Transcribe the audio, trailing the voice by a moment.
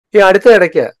ഈ അടുത്ത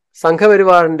ഇടയ്ക്ക്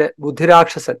സംഘപരിവാറിന്റെ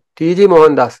ബുദ്ധിരാക്ഷസൻ TG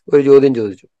മോഹൻദാസ് ഒരു ചോദ്യം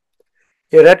ചോദിച്ചു.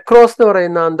 ഈ റെഡ് ക്രോസ് എന്ന്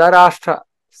പറയുന്ന അന്താരാഷ്ട്ര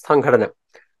സംഘടന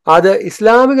അത്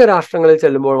ഇസ്ലാമിക രാഷ്ട്രങ്ങളിൽ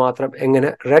ചെല്ലുമ്പോൾ മാത്രം എങ്ങനെ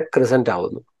റെഡ് ക്രിസന്റ്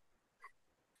ആവുന്നു?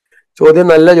 ചോദ്യം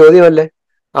നല്ല ചോദ്യമല്ലേ?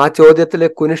 ആ ചോദ്യത്തിലെ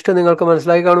കുനിഷ്ഠ നിങ്ങൾക്ക്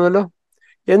മനസ്സിലാക്കി കാണുമല്ലോ.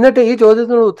 എന്നിട്ട് ഈ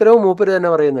ചോദ്യത്തിനുള്ള ഉത്തരവും മൂപ്പര് തന്നെ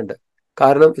പറയുന്നുണ്ട്.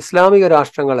 കാരണം ഇസ്ലാമിക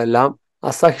രാഷ്ട്രങ്ങളെല്ലാം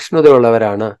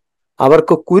അസഹിഷ്ണുതയുള്ളവരാണ്.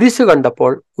 അവർക്ക് കുരിശ്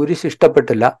കണ്ടപ്പോൾ കുരിശ്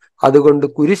ഇഷ്ടപ്പെട്ടില്ല, അതുകൊണ്ട്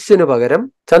കുരിശിന് പകരം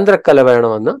ചന്ദ്രക്കല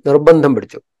വേണമെന്ന് നിർബന്ധം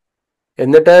പിടിച്ചു.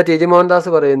 എന്നിട്ട് TG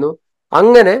മോഹൻദാസ് പറയുന്നു,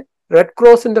 അങ്ങനെ റെഡ്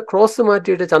ക്രോസിന്റെ ക്രോസ്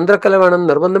മാറ്റിയിട്ട് ചന്ദ്രക്കല വേണമെന്ന്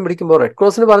നിർബന്ധം പിടിക്കുമ്പോൾ റെഡ്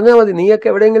ക്രോസിന് പറഞ്ഞാൽ മതി, നീയൊക്കെ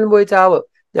എവിടെയെങ്കിലും പോയി ചാവ്,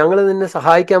 ഞങ്ങൾ നിന്നെ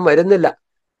സഹായിക്കാൻ വരുന്നില്ല,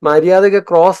 മര്യാദയ്ക്ക്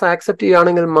ക്രോസ് ആക്സെപ്റ്റ്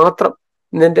ചെയ്യുകയാണെങ്കിൽ മാത്രം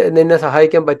നിന്നെ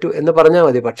സഹായിക്കാൻ പറ്റൂ എന്ന് പറഞ്ഞാൽ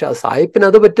മതി. പക്ഷെ സായിപ്പിന്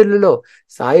അത് പറ്റില്ലല്ലോ.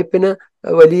 സായിപ്പിന്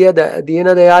വലിയ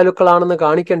ദീനദയാലുക്കളാണെന്ന്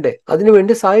കാണിക്കണ്ടേ?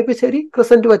 അതിനുവേണ്ടി സായിപ്പ് ശരി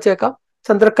ക്രിസന്റ് വച്ചേക്കാം,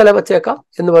 ചന്ദ്രക്കല വച്ചേക്കാം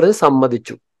എന്ന് പറഞ്ഞ്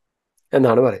സമ്മതിച്ചു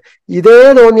എന്നാണ് പറയുന്നത്. ഇതേ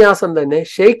തോന്നിയാസം തന്നെ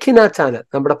ഷെയ്ഖിന ചാനൽ,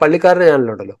 നമ്മുടെ പള്ളിക്കാരുടെ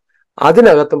ചാനലുണ്ടല്ലോ,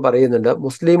 അതിനകത്തും പറയുന്നുണ്ട്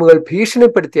മുസ്ലിമുകൾ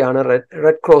ഭീഷണിപ്പെടുത്തിയാണ്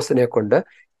റെഡ് ക്രോസിനെ കൊണ്ട്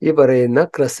ഈ പറയുന്ന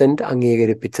ക്രിസന്റ്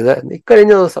അംഗീകരിപ്പിച്ചത്.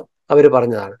 ഇക്കഴിഞ്ഞ ദിവസം അവർ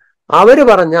പറഞ്ഞതാണ്. അവര്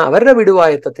പറഞ്ഞ അവരുടെ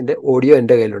വിടുവായത്തത്തിന്റെ ഓഡിയോ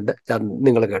എന്റെ കയ്യിലുണ്ട്,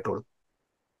 നിങ്ങൾ കേട്ടോളൂ.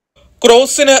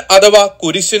 ക്രോസിന് അഥവാ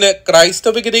കുരിശിന്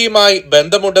ക്രൈസ്തവികതയുമായി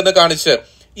ബന്ധമുണ്ടെന്ന് കാണിച്ച്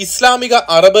ഇസ്ലാമിക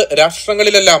അറബ്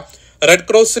രാഷ്ട്രങ്ങളിലെല്ലാം റെഡ്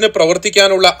ക്രോസിന്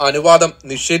പ്രവർത്തിക്കാനുള്ള അനുവാദം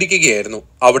നിഷേധിക്കുകയായിരുന്നു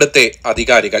അവിടുത്തെ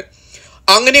അധികാരികൾ.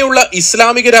 അങ്ങനെയുള്ള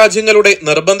ഇസ്ലാമിക രാജ്യങ്ങളുടെ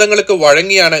നിർബന്ധങ്ങൾക്ക്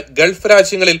വഴങ്ങിയാണ് ഗൾഫ്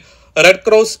രാജ്യങ്ങളിൽ റെഡ്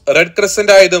ക്രോസ് റെഡ്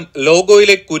ക്രസന്റ് ആയതും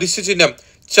ലോഗോയിലെ കുരിശ് ചിഹ്നം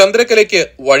ചന്ദ്രക്കലയ്ക്ക്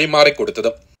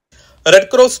വഴിമാറിക്കൊടുത്തതും. റെഡ്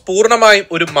ക്രോസ് പൂർണ്ണമായും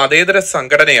ഒരു മതേതര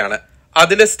സംഘടനയാണ്.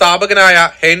 അതിന്റെ സ്ഥാപകനായ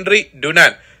ഹെൻറി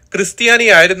ഡുനാൻ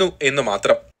ക്രിസ്ത്യാനിയായിരുന്നു എന്ന്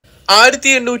മാത്രം.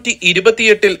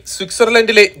 1828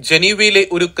 സ്വിറ്റ്സർലൻഡിലെ ജനീവയിലെ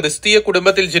ഒരു ക്രിസ്തീയ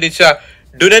കുടുംബത്തിൽ ജനിച്ച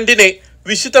ഡുനന്റിനെ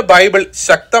വിശുദ്ധ ബൈബിൾ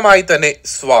ശക്തമായി തന്നെ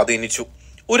സ്വാധീനിച്ചു.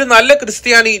 ഒരു നല്ല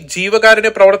ക്രിസ്ത്യാനി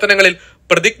ജീവകാരുണ്യ പ്രവർത്തനങ്ങളിൽ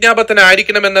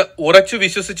പ്രതിജ്ഞാബദ്ധനായിരിക്കണമെന്ന് ഉറച്ചു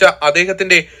വിശ്വസിച്ച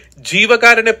അദ്ദേഹത്തിന്റെ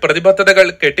ജീവകാരുണ്യ പ്രതിബദ്ധതകൾ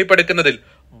കെട്ടിപ്പടുക്കുന്നതിൽ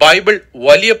ബൈബിൾ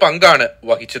വലിയ പങ്കാണ്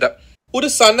വഹിച്ചത്. ഒരു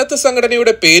സന്നദ്ധ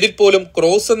സംഘടനയുടെ പേരിൽ പോലും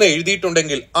ക്രോസ് എന്ന്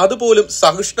എഴുതിയിട്ടുണ്ടെങ്കിൽ അതുപോലും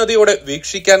സഹിഷ്ണുതയോടെ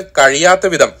വീക്ഷിക്കാൻ കഴിയാത്ത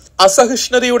വിധം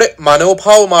അസഹിഷ്ണുതയുടെ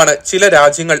മനോഭാവമാണ് ചില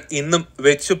രാജ്യങ്ങൾ ഇന്നും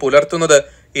വെച്ചു പുലർത്തുന്നത്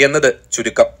എന്നത്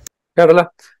ചുരുക്കം. കേട്ടല്ലോ.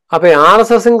 അപ്പൊ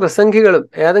RSSും ക്രിസംഖികളും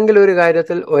ഏതെങ്കിലും ഒരു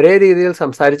കാര്യത്തിൽ ഒരേ രീതിയിൽ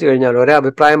സംസാരിച്ചു കഴിഞ്ഞാൽ, ഒരേ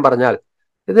അഭിപ്രായം പറഞ്ഞാൽ,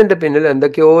 ഇതിന്റെ പിന്നിൽ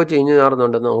എന്തൊക്കെയോ ചീഞ്ഞു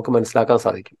നാറുന്നുണ്ടെന്ന് നമുക്ക് മനസ്സിലാക്കാൻ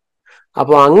സാധിക്കും.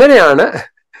 അപ്പോൾ അങ്ങനെയാണ്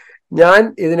ഞാൻ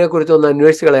ഇതിനെക്കുറിച്ച് ഒന്ന്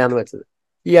അന്വേഷിച്ച് കളയാന്ന് വെച്ചത്.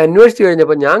 ഈ അന്വേഷിച്ചു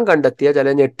കഴിഞ്ഞപ്പോൾ ഞാൻ കണ്ടെത്തിയ ചില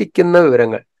ഞെട്ടിക്കുന്ന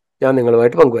വിവരങ്ങൾ ഞാൻ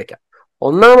നിങ്ങളുമായിട്ട് പങ്കുവയ്ക്കാം.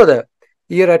 ഒന്നാമത്,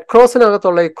 ഈ റെഡ്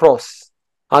ക്രോസിനകത്തുള്ള ഈ ക്രോസ്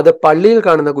അത് പള്ളിയിൽ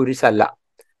കാണുന്ന കുരിശല്ല.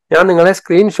 ഞാൻ നിങ്ങളെ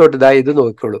സ്ക്രീൻഷോട്ട് ഇത്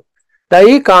നോക്കിക്കോളൂ.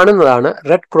 ഈ കാണുന്നതാണ്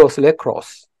റെഡ് ക്രോസിലെ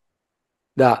ക്രോസ്.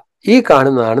 ഈ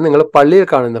കാണുന്നതാണ് നിങ്ങൾ പള്ളിയിൽ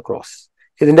കാണുന്ന ക്രോസ്.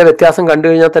 ഇതിന്റെ വ്യത്യാസം കണ്ടു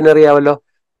കഴിഞ്ഞാൽ തന്നെ അറിയാമല്ലോ.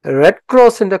 റെഡ്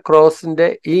ക്രോസിന്റെ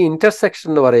ഈ ഇന്റർസെക്ഷൻ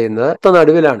എന്ന് പറയുന്നത്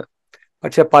നടുവിലാണ്.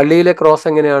 പക്ഷെ പള്ളിയിലെ ക്രോസ്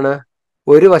എങ്ങനെയാണ്?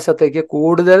 ഒരു വശത്തേക്ക്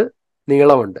കൂടുതൽ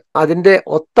നീളമുണ്ട്. അതിന്റെ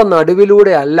ഒത്ത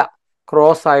നടുവിലൂടെ അല്ല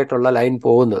ക്രോസ് ആയിട്ടുള്ള ലൈൻ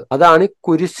പോകുന്നത്. അതാണ്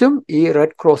കുരിശും ഈ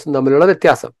റെഡ് ക്രോസും തമ്മിലുള്ള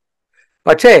വ്യത്യാസം.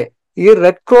 പക്ഷേ ഈ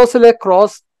റെഡ് ക്രോസിലെ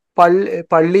ക്രോസ്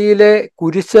പള്ളിയിലെ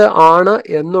കുരിശ് ആണ്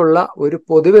എന്നുള്ള ഒരു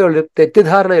പൊതുവെ ഒരു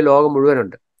തെറ്റിദ്ധാരണ ഈ ലോകം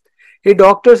മുഴുവനുണ്ട്. ഈ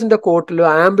ഡോക്ടേഴ്സിന്റെ കോട്ടിലും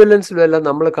ആംബുലൻസിലും എല്ലാം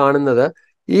നമ്മൾ കാണുന്നത്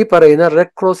ഈ പറയുന്ന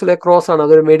റെഡ് ക്രോസിലെ ക്രോസ് ആണ്.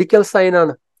 അതൊരു മെഡിക്കൽ സൈൻ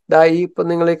ആണ്. ഈ ഇപ്പൊ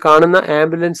നിങ്ങൾ ഈ കാണുന്ന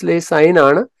ആംബുലൻസിലെ ഈ സൈൻ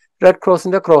ആണ് റെഡ്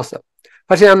ക്രോസിന്റെ ക്രോസ്.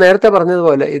 പക്ഷെ ഞാൻ നേരത്തെ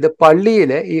പറഞ്ഞതുപോലെ ഇത്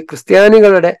പള്ളിയിലെ ഈ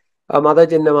ക്രിസ്ത്യാനികളുടെ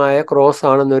മതചിഹ്നമായ ക്രോസ്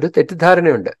ആണെന്നൊരു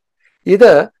തെറ്റിദ്ധാരണയുണ്ട്.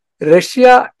 ഇത് റഷ്യ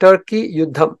ടർക്കി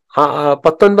യുദ്ധം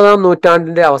 19ാം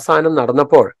നൂറ്റാണ്ടിന്റെ അവസാനം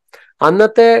നടന്നപ്പോൾ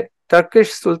അന്നത്തെ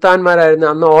ടർക്കിഷ് സുൽത്താൻമാരായിരുന്ന,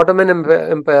 അന്ന് ഓട്ടോമൻ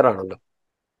എംപയർ ആണല്ലോ,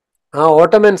 ആ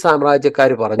ഓട്ടോമൻ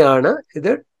സാമ്രാജ്യക്കാർ പറഞ്ഞാണ്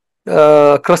ഇത്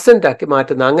ക്രസന്റ് ആക്കി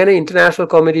മാറ്റുന്നത്. അങ്ങനെ international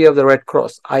committee of the red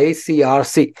cross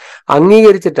ICRC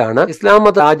അംഗീകരിച്ചിട്ടാണ് ഇസ്ലാം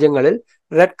മത രാജ്യങ്ങളിൽ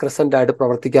റെഡ് ക്രസന്റ് ആയിട്ട്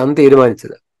പ്രവർത്തിക്കാൻ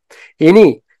തീരുമാനിച്ചത്. ഇനി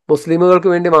മുസ്ലിമുകൾക്ക്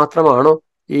വേണ്ടി മാത്രമാണോ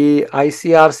ഈ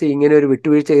ICRC ഇങ്ങനെ ഒരു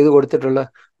വിട്ടുവീഴ്ച ചെയ്ത് കൊടുത്തിട്ടുള്ളത്?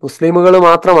 മുസ്ലിമുകൾ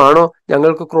മാത്രമാണോ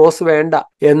ഞങ്ങൾക്ക് ക്രോസ് വേണ്ട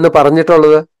എന്ന്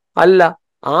പറഞ്ഞിട്ടുള്ളത്? അല്ല.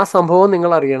 ആ സംഭവം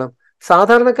നിങ്ങൾ അറിയണം.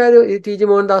 സാധാരണക്കാർ ഈ TG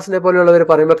മോഹൻദാസിനെ പോലെയുള്ളവർ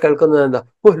പറയുമ്പോൾ കേൾക്കുന്നത് എന്താ?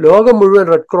 ലോകം മുഴുവൻ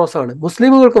റെഡ് ക്രോസ് ആണ്,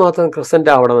 മുസ്ലിമുകൾക്ക് മാത്രം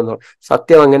ക്രിസന്റ് ആവണമെന്നോ?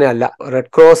 സത്യം അങ്ങനെയല്ല.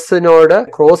 റെഡ് ക്രോസിനോട്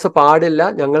ക്രോസ് പാടില്ല,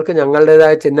 ഞങ്ങൾക്ക്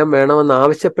ഞങ്ങളുടേതായ ചിഹ്നം വേണമെന്ന്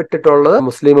ആവശ്യപ്പെട്ടിട്ടുള്ളത്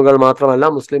മുസ്ലിമുകൾ മാത്രമല്ല,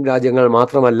 മുസ്ലിം രാജ്യങ്ങൾ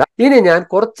മാത്രമല്ല. ഇനി ഞാൻ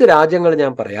കുറച്ച് രാജ്യങ്ങൾ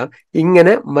ഞാൻ പറയാം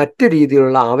ഇങ്ങനെ മറ്റു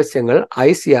രീതിയിലുള്ള ആവശ്യങ്ങൾ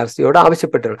ICRCയോട്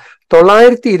ആവശ്യപ്പെട്ടിട്ടുള്ളത്.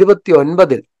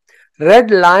 929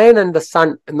 red lion and the sun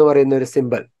എന്ന് പറയുന്ന ഒരു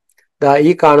സിമ്പൽ ഈ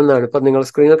കാണുന്നതാണ്, ഇപ്പൊ നിങ്ങൾ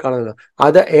സ്ക്രീനിൽ കാണുന്നത്.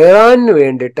 അത് ഇറാനിന്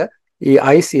വേണ്ടിയിട്ട് ഈ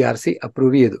ICRC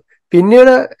അപ്രൂവ് ചെയ്തു.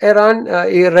 പിന്നീട് ഇറാൻ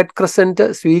ഈ റെഡ് ക്രസന്റ്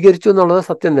സ്വീകരിച്ചു എന്നുള്ളത്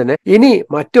സത്യം തന്നെ. ഇനി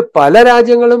മറ്റു പല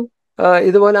രാജ്യങ്ങളും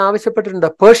ഇതുപോലെ ആവശ്യപ്പെട്ടിട്ടുണ്ട്.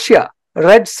 പേർഷ്യ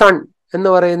റെഡ് സൺ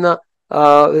എന്ന് പറയുന്ന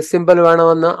സിമ്പൽ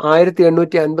വേണമെന്ന്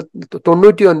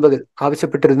 1899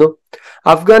 ആവശ്യപ്പെട്ടിരുന്നു.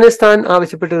 അഫ്ഗാനിസ്ഥാൻ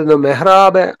ആവശ്യപ്പെട്ടിരുന്നു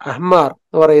മെഹ്റാബ് അഹ്മാർ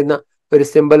എന്ന് പറയുന്ന ഒരു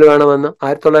സിമ്പൽ വേണമെന്ന്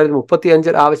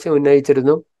 1935 ആവശ്യം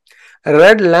ഉന്നയിച്ചിരുന്നു.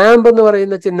 റെഡ് ലാമ്പ് എന്ന്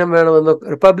പറയുന്ന ചിഹ്നം വേണമെന്ന്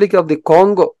റിപ്പബ്ലിക് ഓഫ് ദി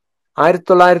കോങ്കോ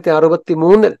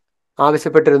 1963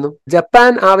 ആവശ്യപ്പെട്ടിരുന്നു.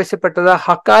 ജപ്പാൻ ആവശ്യപ്പെട്ടത്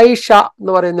ഹക്കായി ഷാ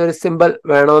എന്ന് പറയുന്ന ഒരു സിമ്പൽ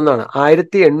വേണമെന്നാണ്.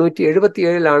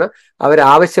 1877 അവർ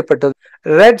ആവശ്യപ്പെട്ടത്.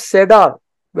 റെഡ് സെഡാർ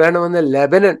വേണമെന്ന്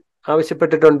ലെബനൻ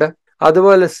ആവശ്യപ്പെട്ടിട്ടുണ്ട്.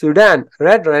 അതുപോലെ സുഡാൻ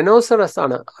റെഡ് റെനോസറസ്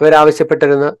ആണ്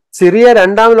അവരാവശ്യപ്പെട്ടിരുന്നത്. സിറിയ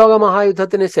 2ാം ലോക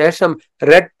മഹായുദ്ധത്തിന് ശേഷം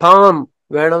റെഡ് പാം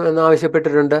വേണമെന്ന്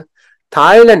ആവശ്യപ്പെട്ടിട്ടുണ്ട്.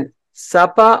 തായ്ലൻഡ്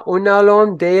സപ ഉനാലോൺ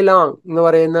ഡേലാങ് എന്ന്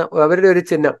പറയുന്ന അവരുടെ ഒരു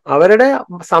ചിഹ്നം, അവരുടെ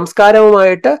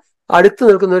സംസ്കാരവുമായിട്ട് അടുത്തു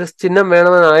നിൽക്കുന്ന ഒരു ചിഹ്നം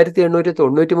വേണമെന്ന്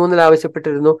 1893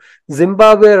 ആവശ്യപ്പെട്ടിരുന്നു.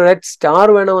 സിംബാബ്വെ റെഡ് സ്റ്റാർ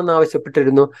വേണമെന്ന്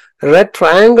ആവശ്യപ്പെട്ടിരുന്നു. റെഡ്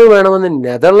ട്രയാങ്കിൾ വേണമെന്ന്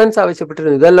നെതർലൻഡ്സ്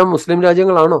ആവശ്യപ്പെട്ടിരുന്നു. ഇതെല്ലാം മുസ്ലിം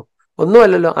രാജ്യങ്ങളാണോ?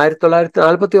 ഒന്നുമല്ലല്ലോ.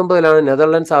 1949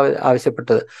 നെതർലൻഡ്സ്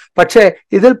ആവശ്യപ്പെട്ടത്. പക്ഷേ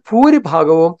ഇതിൽ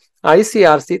ഭൂരിഭാഗവും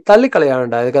ICRC തള്ളിക്കളയാണ്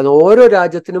ഉണ്ടായത്. കാരണം ഓരോ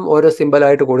രാജ്യത്തിനും ഓരോ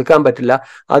സിമ്പലായിട്ട് കൊടുക്കാൻ പറ്റില്ല.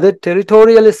 അത്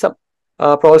ടെറിട്ടോറിയലിസം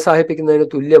പ്രോത്സാഹിപ്പിക്കുന്നതിന്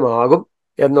തുല്യമാകും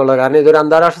എന്നുള്ള കാരണം ഇതൊരു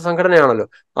അന്താരാഷ്ട്ര സംഘടനയാണല്ലോ.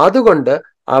 അതുകൊണ്ട്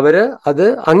അവര് അത്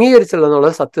അംഗീകരിച്ചില്ല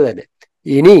എന്നുള്ളത് സത്യം തന്നെ.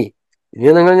 ഇനി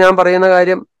ഞാൻ പറയുന്ന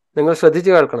കാര്യം നിങ്ങൾ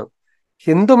ശ്രദ്ധിച്ചു കേൾക്കണം.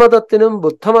 ഹിന്ദുമതത്തിനും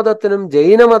ബുദ്ധമതത്തിനും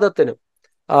ജൈനമതത്തിനും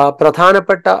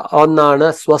പ്രധാനപ്പെട്ട ഒന്നാണ്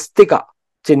സ്വസ്തിക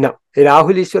ചിഹ്നം.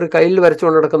 രാഹുൽ ഈശ്വർ കയ്യിൽ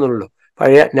വരച്ചുകൊണ്ട് നടക്കുന്നുള്ളൂ,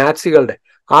 പഴയ നാറ്റ്സികളുടെ.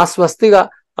 ആ സ്വസ്തിക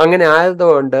അങ്ങനെ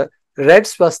ആയതുകൊണ്ട്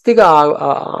റെഡ് സ്വസ്തിക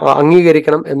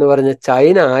അംഗീകരിക്കണം എന്ന് പറഞ്ഞ്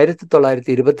ചൈന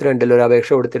 1922 ഒരു അപേക്ഷ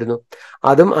കൊടുത്തിരുന്നു.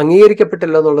 അതും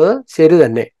അംഗീകരിക്കപ്പെട്ടില്ല എന്നുള്ളത് ശരി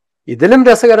തന്നെ. ഇതിലും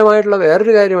രസകരമായിട്ടുള്ള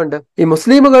വേറൊരു കാര്യമുണ്ട്. ഈ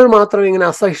മുസ്ലിമുകൾ മാത്രം ഇങ്ങനെ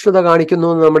അസഹിഷ്ണുത കാണിക്കുന്നു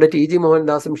എന്ന് നമ്മുടെ TG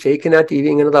മോഹൻദാസും ഷെയ്ഖിന TV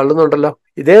ഇങ്ങനെ തള്ളുന്നുണ്ടല്ലോ.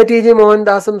 ഇതേ TG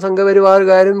മോഹൻദാസും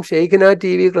സംഘപരിവാറുകാരും ഷെയ്ഖിന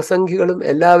TV പ്രസംഗികളും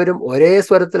എല്ലാവരും ഒരേ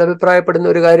സ്വരത്തിൽ അഭിപ്രായപ്പെടുന്ന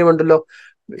ഒരു കാര്യമുണ്ടല്ലോ.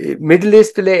 മിഡിൽ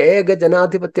ഈസ്റ്റിലെ ഏക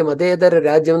ജനാധിപത്യ മതേതര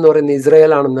രാജ്യം എന്ന് പറയുന്നത്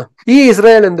ഇസ്രായേൽ ആണെന്ന്. ഈ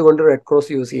ഇസ്രായേൽ എന്തുകൊണ്ട് റെഡ്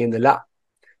ക്രോസ് യൂസ് ചെയ്യുന്നില്ല?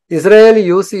 ഇസ്രായേൽ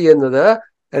യൂസ് ചെയ്യുന്നത്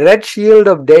റെഡ്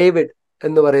ഷീൽഡ് ഓഫ് ഡേവിഡ്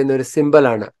എന്ന് പറയുന്ന ഒരു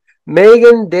സിമ്പലാണ്.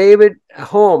 മേഗൻ ഡേവിഡ്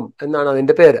ഹോം എന്നാണ്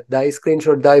അതിന്റെ പേര്. ഈ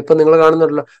സ്ക്രീൻഷോട്ട് ഇപ്പൊ നിങ്ങൾ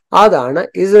കാണുന്നുണ്ടല്ലോ, അതാണ്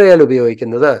ഇസ്രായേൽ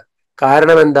ഉപയോഗിക്കുന്നത്.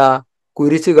 കാരണം എന്താ?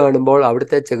 കുരിശ് കാണുമ്പോൾ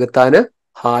അവിടുത്തെ ചെകുത്താന്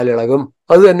ഹാലിളകും.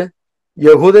 അത് തന്നെ.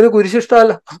 യഹൂദന് കുരിശ്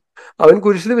ഇഷ്ടമല്ല, അവൻ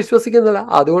കുരിശിൽ വിശ്വസിക്കുന്നില്ല.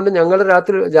 അതുകൊണ്ട് ഞങ്ങളുടെ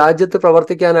രാജ്യത്ത്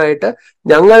പ്രവർത്തിക്കാനായിട്ട്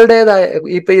ഞങ്ങളുടേതായ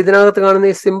ഇപ്പൊ ഇതിനകത്ത് കാണുന്ന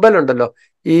ഈ സിമ്പൽ ഉണ്ടല്ലോ,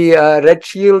 ഈ റെഡ്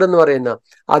ഷീൽഡ് എന്ന് പറയുന്ന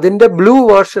അതിന്റെ ബ്ലൂ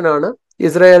വേർഷനാണ്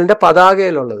ഇസ്രായേലിന്റെ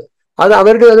പതാകയിലുള്ളത്. അത്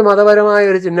അവരുടെ ഒരു മതപരമായ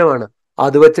ഒരു ചിഹ്നമാണ്.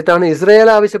 അത് വെച്ചിട്ടാണ് ഇസ്രായേൽ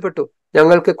ആവശ്യപ്പെട്ടു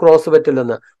ഞങ്ങൾക്ക് ക്രോസ്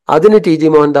പറ്റില്ലെന്ന്. അതിന് TG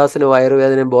മോഹൻദാസിന്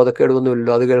വയറുവേദനയും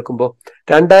ബോധക്കേടുമൊന്നുമില്ലല്ലോ അത് കേൾക്കുമ്പോൾ.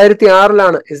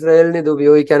 2006 ഇസ്രായേലിന് ഇത്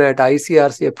ഉപയോഗിക്കാനായിട്ട്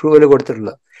ICRC അപ്രൂവൽ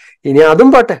കൊടുത്തിട്ടുള്ളത്. ഇനി അതും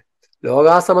പോട്ടെ,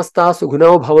 ലോകാസമസ്ത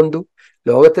സുഖിനോ ഭവന്തു,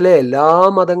 ലോകത്തിലെ എല്ലാ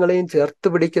മതങ്ങളെയും ചേർത്ത്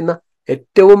പിടിക്കുന്ന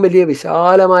ഏറ്റവും വലിയ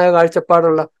വിശാലമായ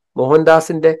കാഴ്ചപ്പാടുള്ള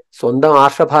മോഹൻദാസിന്റെ സ്വന്തം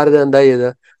ആർഷഭാരതം എന്താ ചെയ്ത്?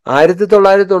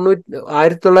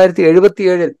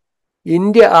 1977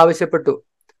 ഇന്ത്യ ആവശ്യപ്പെട്ടു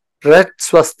റെഡ്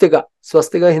സ്വസ്തിക,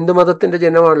 സ്വസ്തിക ഹിന്ദുമതത്തിന്റെ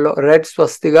ചിഹ്നമാണല്ലോ, റെഡ്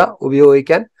സ്വസ്തിക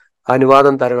ഉപയോഗിക്കാൻ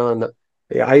അനുവാദം തരണമെന്ന്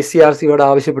ICRCയോട്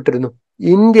ആവശ്യപ്പെട്ടിരുന്നു.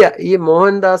 ഇന്ത്യ ഈ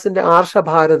മോഹൻദാസിന്റെ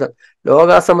ആർഷഭാരതം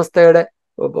ലോകാസമസ്തയുടെ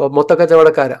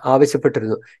മൊത്തക്കച്ചവടക്കാർ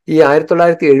ആവശ്യപ്പെട്ടിരുന്നു. ഈ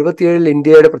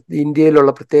 1977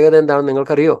 ഇന്ത്യയിലുള്ള പ്രത്യേകത എന്താണെന്ന്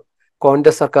നിങ്ങൾക്കറിയോ?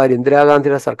 കോൺഗ്രസ് സർക്കാർ,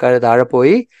 ഇന്ദിരാഗാന്ധിയുടെ സർക്കാർ താഴെ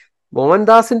പോയി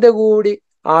മോഹൻദാസിന്റെ കൂടി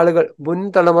ആളുകൾ, മുൻ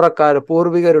തലമുറക്കാർ,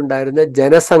 പൂർവികരുണ്ടായിരുന്ന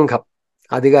ജനസംഘം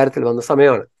അധികാരത്തിൽ വന്ന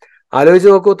സമയമാണ്. ആലോചിച്ച്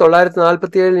നോക്കൂ.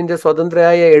 1947 ഇന്ത്യ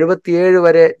സ്വതന്ത്രയായ 77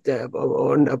 വരെ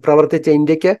പ്രവർത്തിച്ച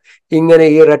ഇന്ത്യക്ക് ഇങ്ങനെ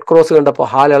ഈ റെഡ് ക്രോസ് കണ്ടപ്പോൾ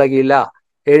ഹാലിളകിയില്ല.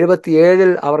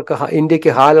 77 അവർക്ക് ഇന്ത്യക്ക്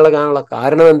ഹാലിളകാനുള്ള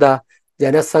കാരണം എന്താ?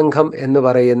 ജനസംഘം എന്ന്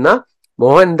പറയുന്ന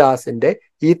മോഹൻദാസിന്റെ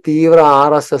ഈ തീവ്ര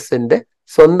RSSന്റെ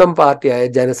സ്വന്തം പാർട്ടിയായ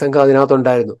ജനസംഘം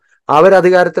അതിനകത്തുണ്ടായിരുന്നു.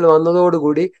 അവരധികാരത്തിൽ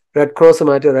വന്നതോടുകൂടി റെഡ് ക്രോസ്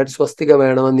മാറ്റി റെഡ് സ്വസ്തിക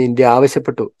വേണമെന്ന് ഇന്ത്യ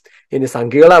ആവശ്യപ്പെട്ടു. ഇനി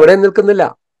സംഖ്യകൾ അവിടെ നിൽക്കുന്നില്ല.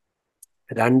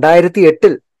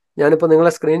 2008 ഞാനിപ്പോ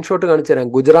നിങ്ങളെ സ്ക്രീൻഷോട്ട് കാണിച്ചു തരാം.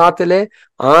 ഗുജറാത്തിലെ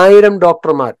 1000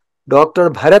 ഡോക്ടർമാർ, ഡോക്ടർ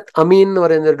ഭരത് അമീൻ എന്ന്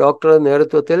പറയുന്ന ഒരു ഡോക്ടറുടെ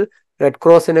നേതൃത്വത്തിൽ റെഡ്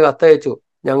ക്രോസിന് കത്തയച്ചു.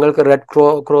 ഞങ്ങൾക്ക് റെഡ്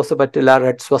ക്രോസ് പറ്റില്ല,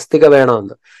 റെഡ് സ്വസ്തിക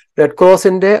വേണമെന്ന്. റെഡ്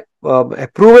ക്രോസിന്റെ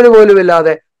അപ്രൂവൽ പോലും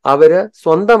ഇല്ലാതെ അവര്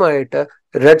സ്വന്തമായിട്ട്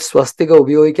റെഡ് സ്വസ്തിക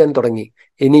ഉപയോഗിക്കാൻ തുടങ്ങി.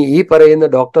 ഇനി ഈ പറയുന്ന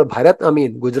ഡോക്ടർ ഭരത്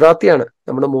അമീൻ ഗുജറാത്തിയാണ്,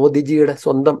 നമ്മുടെ മോദിജിയുടെ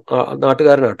സ്വന്തം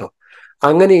നാട്ടുകാരനാട്ടോ.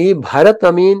 അങ്ങനെ ഈ ഭരത്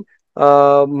അമീൻ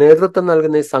നേതൃത്വം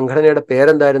നൽകുന്ന ഈ സംഘടനയുടെ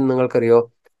പേരെന്തായിരുന്നു നിങ്ങൾക്കറിയോ?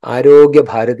 ആരോഗ്യ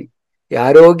ഭാരതി. ഈ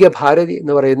ആരോഗ്യ ഭാരതി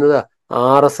എന്ന് പറയുന്നത്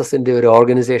RSSന്റെ ഒരു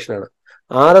ഓർഗനൈസേഷനാണ്.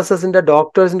 RSSന്റെ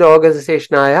ഡോക്ടേഴ്സിന്റെ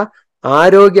ഓർഗനൈസേഷനായ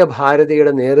ആരോഗ്യ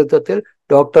ഭാരതിയുടെ നേതൃത്വത്തിൽ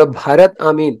ഡോക്ടർ ഭരത്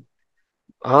അമീൻ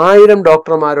 1000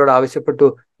 ഡോക്ടർമാരോട് ആവശ്യപ്പെട്ടു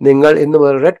നിങ്ങൾ ഇന്ന്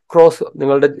മുതൽ റെഡ് ക്രോസ്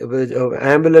നിങ്ങളുടെ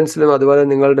ആംബുലൻസിലും അതുപോലെ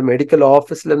നിങ്ങളുടെ മെഡിക്കൽ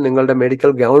ഓഫീസിലും നിങ്ങളുടെ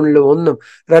മെഡിക്കൽ ഗ്രൗണ്ടിലും ഒന്നും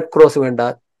റെഡ് ക്രോസ് വേണ്ട,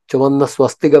 ചുവന്ന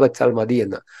സ്വസ്തിക വെച്ചാൽ മതി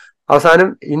എന്ന്. അവസാനം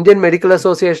ഇന്ത്യൻ മെഡിക്കൽ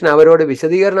അസോസിയേഷൻ അവരോട്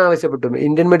വിശദീകരണം ആവശ്യപ്പെട്ടു.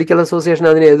 ഇന്ത്യൻ മെഡിക്കൽ അസോസിയേഷൻ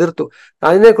അതിനെ എതിർത്തു.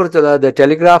 അതിനെക്കുറിച്ച് അതായത്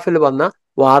ടെലിഗ്രാഫിൽ വന്ന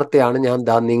വാർത്തയാണ് ഞാൻ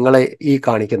നിങ്ങളെ ഈ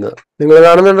കാണിക്കുന്നത്. നിങ്ങൾ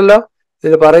കാണുന്നുണ്ടല്ലോ,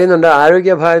 ഇതിൽ പറയുന്നുണ്ട്,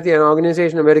 ആരോഗ്യ Bharati an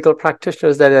organization of medical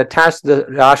practitioners that attached the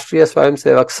Rashtriya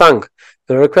Swayamsevak Sangh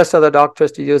the request of the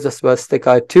doctors to use the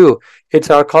swastika too. It's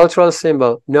our cultural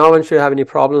symbol. No one should have any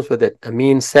problems with it,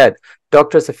 Amin said.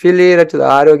 Doctors affiliated to the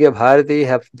Arogya Bharati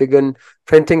have begun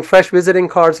printing fresh visiting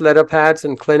cards, letter pads,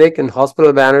 and clinic and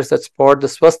hospital banners that sport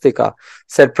the swastika,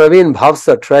 said Praveen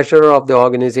Bhavsar, treasurer of the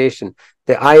organization.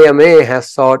 The IMA has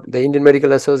sought, the Indian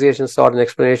Medical Association sought an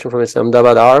explanation from its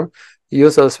Ahmedabad arm.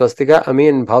 Use of swastika.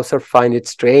 Amin Bhavsar find it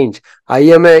strange.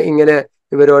 IMA ഇങ്ങനെ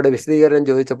ഇവരോട് വിശദീകരണം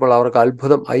ചോദിച്ചപ്പോൾ അവർക്ക്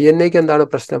അത്ഭുതം. INAക്ക് എന്താണ്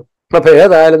പ്രശ്നം? അപ്പൊ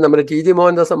ഏതായാലും നമ്മുടെ TG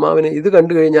മോഹൻദാസ് അമ്മാവന് ഇത്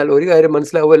കണ്ടു കഴിഞ്ഞാൽ ഒരു കാര്യം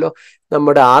മനസ്സിലാവുമല്ലോ,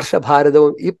 നമ്മുടെ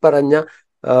ആർഷഭാരതവും ഈ പറഞ്ഞ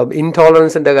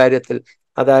ഇൻടോളറൻസിന്റെ കാര്യത്തിൽ,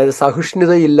 അതായത്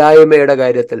സഹിഷ്ണുതയില്ലായ്മയുടെ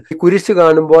കാര്യത്തിൽ, കുരിശ്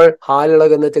കാണുമ്പോൾ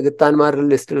ഹാലിളകുന്ന ചെകുത്താന്മാരുടെ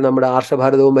ലിസ്റ്റിൽ നമ്മുടെ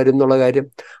ആർഷഭാരതവും വരുന്നുള്ള കാര്യം.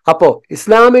 അപ്പോ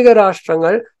ഇസ്ലാമിക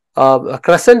രാഷ്ട്രങ്ങൾ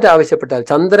ക്രസന്റ് ആവശ്യപ്പെട്ടാൽ,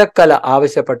 ചന്ദ്രക്കല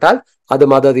ആവശ്യപ്പെട്ടാൽ അത്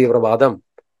മതതീവ്രവാദം.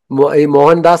 ഈ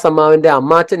മോഹൻദാസ് അമ്മാവിന്റെ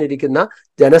അമ്മാച്ചൻ ഇരിക്കുന്ന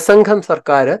ജനസംഘം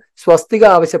സർക്കാർ സ്വസ്തിക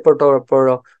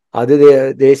ആവശ്യപ്പെട്ടപ്പോഴോ അത്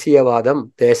ദേശീയവാദം,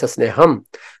 ദേശസ്നേഹം.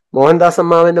 മോഹൻദാസ്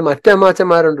അമ്മാവിന്റെ മറ്റു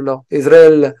അമ്മാച്ചന്മാരുണ്ടല്ലോ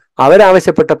ഇസ്രയേലില്,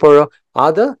 അവരാവശ്യപ്പെട്ടപ്പോഴോ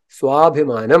അത്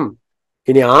സ്വാഭിമാനം.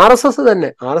 ഇനി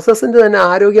RSSന്റെ തന്നെ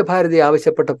ആരോഗ്യ ഭാരതി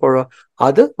ആവശ്യപ്പെട്ടപ്പോഴോ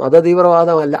അത്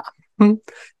മതതീവ്രവാദമല്ല.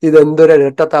 ഇതെന്തൊരു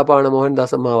ഇരട്ടത്താപ്പാണ്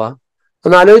മോഹൻദാസ് അമ്മാവ.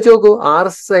 ഒന്ന് ആലോചിച്ച് നോക്കൂ,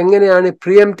 RSS എങ്ങനെയാണ്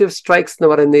പ്രിയംപ്റ്റീവ് സ്ട്രൈക്സ് എന്ന്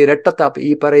പറയുന്ന ഈ ഇരട്ടത്താപ്പ്,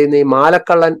 ഈ പറയുന്ന ഈ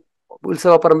മാലക്കള്ളൻ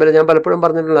ഉത്സവപ്പറമ്പിൽ ഞാൻ പലപ്പോഴും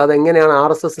പറഞ്ഞിട്ടുള്ളത്, അതെങ്ങനെയാണ്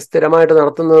RSS സ്ഥിരമായിട്ട്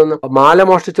നടത്തുന്നതെന്ന്. മാല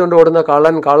മോഷ്ടിച്ചുകൊണ്ട് ഓടുന്ന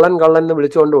കള്ളൻ കള്ളൻ കള്ളൻ എന്ന്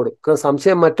വിളിച്ചുകൊണ്ട് ഓടും.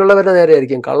 സംശയം മറ്റുള്ളവരുടെ നേരെ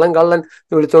ആയിരിക്കും. കള്ളൻ കള്ളൻ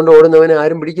വിളിച്ചുകൊണ്ട് ഓടുന്നവനെ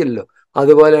ആരും പിടിക്കില്ലല്ലോ.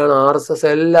 അതുപോലെയാണ് RSS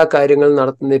എല്ലാ കാര്യങ്ങളും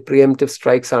നടത്തുന്ന ഈ പ്രിയംപ്റ്റീവ്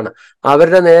സ്ട്രൈക്സ് ആണ്.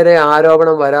 അവരുടെ നേരെ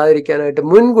ആരോപണം വരാതിരിക്കാനായിട്ട്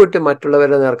മുൻകൂട്ടി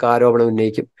മറ്റുള്ളവരുടെ നേർക്ക് ആരോപണം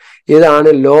ഉന്നയിക്കും. ഇതാണ്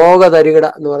ലോക തരികിട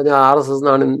എന്ന് പറഞ്ഞ RSS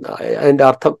എന്നാണ് അതിന്റെ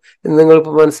അർത്ഥം.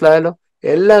 നിങ്ങൾക്ക് മനസ്സിലായല്ലോ.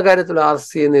 എല്ലാ കാര്യത്തിലും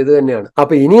RSS ചെയ്യുന്ന ഇത് തന്നെയാണ്.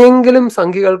 അപ്പൊ ഇനിയെങ്കിലും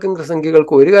സംഘികൾക്കും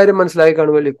കൃസംഘികൾക്കും ഒരു കാര്യം മനസ്സിലാക്കി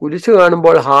കാണുമല്ലോ, കുരിശ്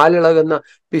കാണുമ്പോൾ ഹാലിളകുന്ന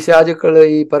പിശാചുക്കൾ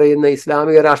ഈ പറയുന്ന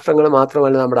ഇസ്ലാമിക രാഷ്ട്രങ്ങൾ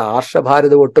മാത്രമല്ല, നമ്മുടെ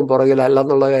ആർഷഭാരതം ഒട്ടും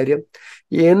പുറകിലല്ലെന്നുള്ള കാര്യം.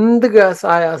 എന്ത്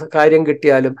കാര്യം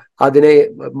കിട്ടിയാലും അതിനെ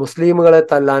മുസ്ലിമുകളെ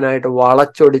തല്ലാനായിട്ട്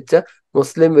വളച്ചൊടിച്ച്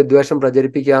മുസ്ലിം വിദ്വേഷം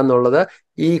പ്രചരിപ്പിക്കുക എന്നുള്ളത്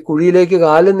ഈ കുഴിയിലേക്ക്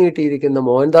കാലം നീട്ടിയിരിക്കുന്ന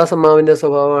മോഹൻദാസ് അമ്മാവിന്റെ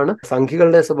സ്വഭാവമാണ്,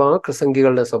 സംഘികളുടെ സ്വഭാവം,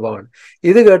 ക്രിസംഘികളുടെ സ്വഭാവമാണ്.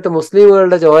 ഇത് കേട്ട്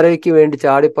മുസ്ലിമുകളുടെ ചോരയ്ക്ക് വേണ്ടി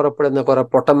ചാടിപ്പുറപ്പെടുന്ന കുറെ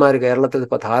പൊട്ടന്മാർ കേരളത്തിൽ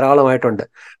ഇപ്പൊ ധാരാളമായിട്ടുണ്ട്.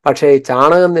 പക്ഷേ ഈ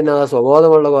ചാണകം തിന്നാതെ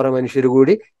സ്വബോധമുള്ള കുറെ മനുഷ്യർ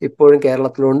കൂടി ഇപ്പോഴും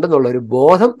കേരളത്തിലുണ്ടെന്നുള്ളൊരു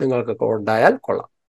ബോധം നിങ്ങൾക്കൊക്കെ ഉണ്ടായാൽ കൊള്ളാം.